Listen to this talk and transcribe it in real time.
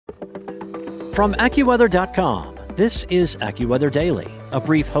From AccuWeather.com, this is AccuWeather Daily, a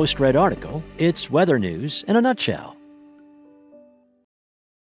brief host-read article. It's weather news in a nutshell.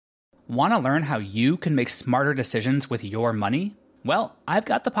 Want to learn how you can make smarter decisions with your money? Well, I've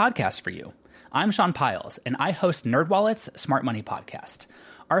got the podcast for you. I'm Sean Piles, and I host NerdWallet's Smart Money Podcast.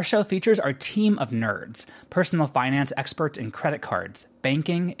 Our show features our team of nerds, personal finance experts in credit cards,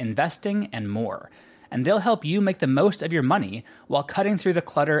 banking, investing, and more. And they'll help you make the most of your money while cutting through the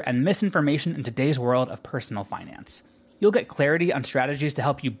clutter and misinformation in today's world of personal finance. You'll get clarity on strategies to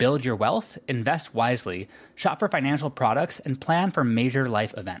help you build your wealth, invest wisely, shop for financial products, and plan for major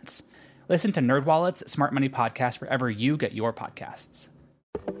life events. Listen to NerdWallet's Smart Money Podcast wherever you get your podcasts.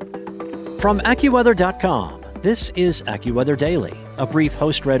 From AccuWeather.com, this is AccuWeather Daily, a brief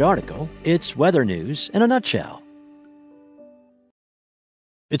host-read article. It's weather news in a nutshell.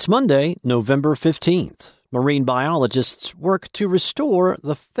 It's Monday, November 15th. Marine biologists work to restore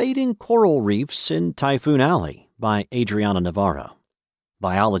the fading coral reefs in Typhoon Alley by Adriana Navarro.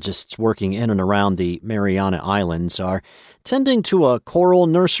 Biologists working in and around the Mariana Islands are tending to a coral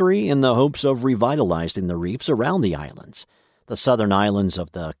nursery in the hopes of revitalizing the reefs around the islands. The southern islands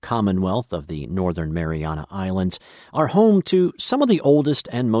of the Commonwealth of the Northern Mariana Islands are home to some of the oldest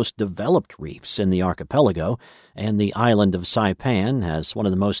and most developed reefs in the archipelago, and the island of Saipan has one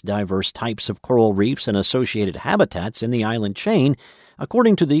of the most diverse types of coral reefs and associated habitats in the island chain,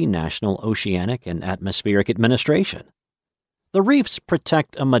 according to the National Oceanic and Atmospheric Administration. The reefs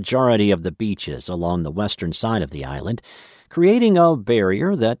protect a majority of the beaches along the western side of the island, creating a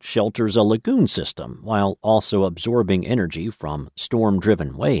barrier that shelters a lagoon system while also absorbing energy from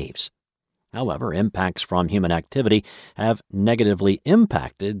storm-driven waves. However, impacts from human activity have negatively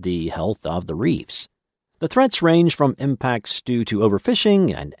impacted the health of the reefs. The threats range from impacts due to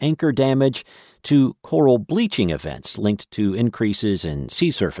overfishing and anchor damage to coral bleaching events linked to increases in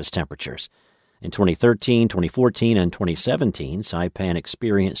sea surface temperatures. In 2013, 2014, and 2017, Saipan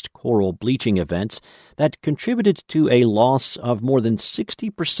experienced coral bleaching events that contributed to a loss of more than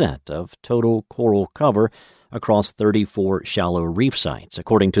 60% of total coral cover across 34 shallow reef sites,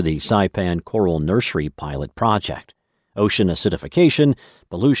 according to the Saipan Coral Nursery Pilot Project. Ocean acidification,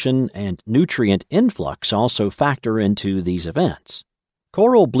 pollution, and nutrient influx also factor into these events.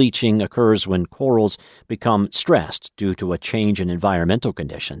 Coral bleaching occurs when corals become stressed due to a change in environmental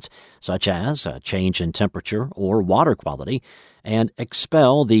conditions, such as a change in temperature or water quality, and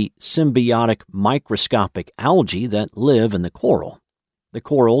expel the symbiotic microscopic algae that live in the coral. The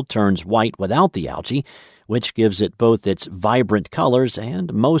coral turns white without the algae, which gives it both its vibrant colors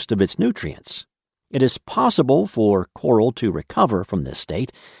and most of its nutrients. It is possible for coral to recover from this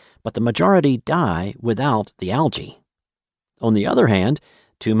state, but the majority die without the algae. On the other hand,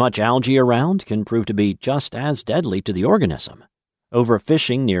 too much algae around can prove to be just as deadly to the organism.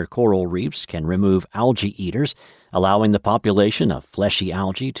 Overfishing near coral reefs can remove algae eaters, allowing the population of fleshy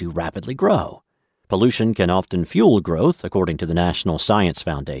algae to rapidly grow. Pollution can often fuel growth, according to the National Science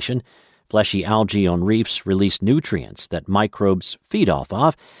Foundation. Fleshy algae on reefs release nutrients that microbes feed off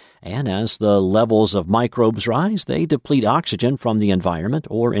of, and as the levels of microbes rise, they deplete oxygen from the environment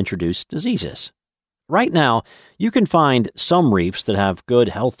or introduce diseases. Right now, you can find some reefs that have good,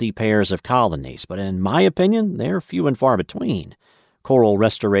 healthy pairs of colonies, but in my opinion, they're few and far between. Coral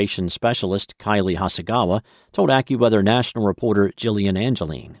restoration specialist Kylie Hasegawa told AccuWeather national reporter Jillian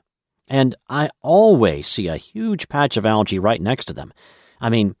Angeline. And I always see a huge patch of algae right next to them. I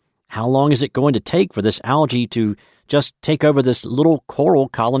mean, how long is it going to take for this algae to just take over this little coral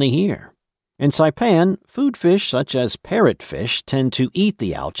colony here? In Saipan, food fish such as parrotfish tend to eat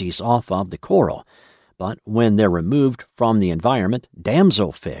the algae off of the coral. But when they're removed from the environment,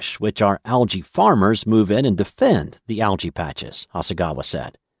 damselfish, which are algae farmers, move in and defend the algae patches, Hasegawa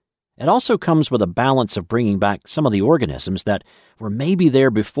said. It also comes with a balance of bringing back some of the organisms that were maybe there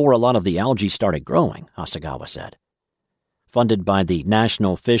before a lot of the algae started growing, Hasegawa said. Funded by the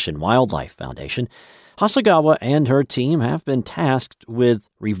National Fish and Wildlife Foundation, Hasegawa and her team have been tasked with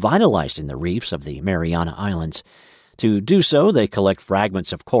revitalizing the reefs of the Mariana Islands. To do so, they collect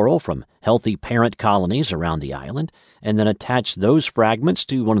fragments of coral from healthy parent colonies around the island and then attach those fragments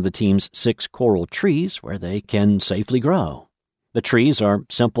to one of the team's 6 coral trees where they can safely grow. The trees are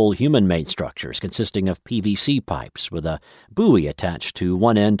simple human-made structures consisting of PVC pipes with a buoy attached to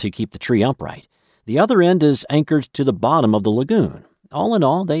one end to keep the tree upright. The other end is anchored to the bottom of the lagoon. All in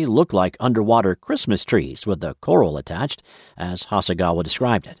all, they look like underwater Christmas trees with the coral attached, as Hasegawa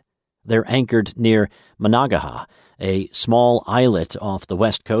described it. They're anchored near Managaha, a small islet off the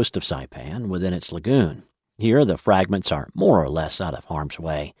west coast of Saipan within its lagoon. Here, the fragments are more or less out of harm's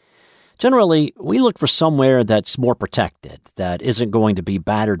way. Generally, we look for somewhere that's more protected, that isn't going to be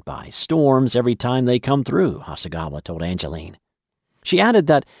battered by storms every time they come through, Hasegawa told Angeline. She added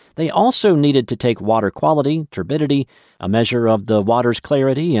that they also needed to take water quality, turbidity, a measure of the water's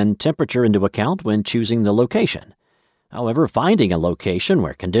clarity, and temperature into account when choosing the location. However, finding a location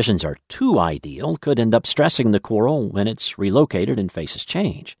where conditions are too ideal could end up stressing the coral when it's relocated and faces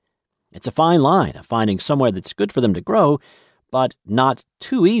change. It's a fine line of finding somewhere that's good for them to grow, but not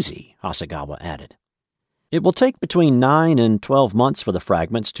too easy, Hasegawa added. It will take between 9 and 12 months for the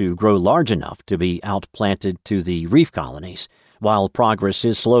fragments to grow large enough to be outplanted to the reef colonies. While progress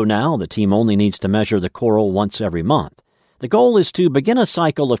is slow now, the team only needs to measure the coral once every month. The goal is to begin a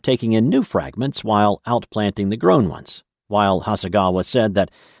cycle of taking in new fragments while outplanting the grown ones. While Hasegawa said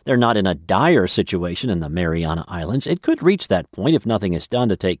that they're not in a dire situation in the Mariana Islands, it could reach that point if nothing is done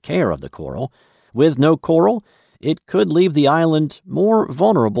to take care of the coral. With no coral, it could leave the island more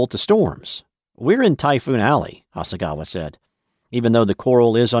vulnerable to storms. We're in Typhoon Alley, Hasegawa said. Even though the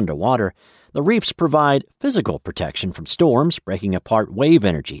coral is underwater, the reefs provide physical protection from storms, breaking apart wave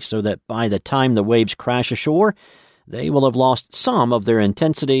energy so that by the time the waves crash ashore, they will have lost some of their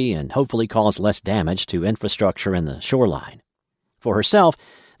intensity and hopefully cause less damage to infrastructure and the shoreline. For herself,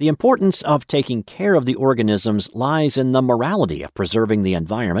 the importance of taking care of the organisms lies in the morality of preserving the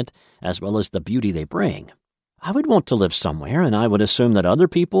environment as well as the beauty they bring. I would want to live somewhere, and I would assume that other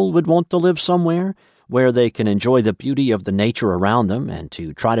people would want to live somewhere where they can enjoy the beauty of the nature around them and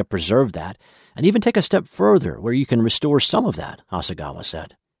to try to preserve that, and even take a step further where you can restore some of that, Hasegawa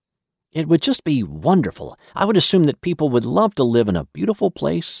said. It would just be wonderful. I would assume that people would love to live in a beautiful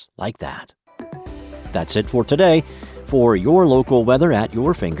place like that. That's it for today. For your local weather at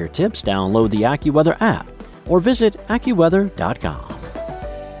your fingertips, download the AccuWeather app or visit AccuWeather.com.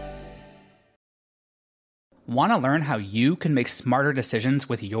 Want to learn how you can make smarter decisions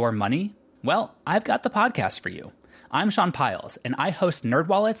with your money? Well, I've got the podcast for you. I'm Sean Piles, and I host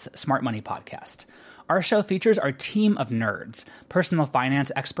NerdWallet's Smart Money Podcast. Our show features our team of nerds, personal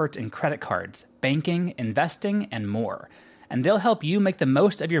finance experts in credit cards, banking, investing, and more. And they'll help you make the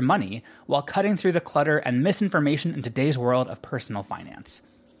most of your money while cutting through the clutter and misinformation in today's world of personal finance.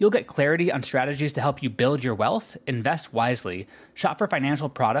 You'll get clarity on strategies to help you build your wealth, invest wisely, shop for financial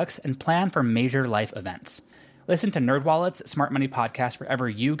products, and plan for major life events. Listen to NerdWallet's Smart Money Podcast wherever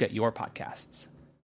you get your podcasts.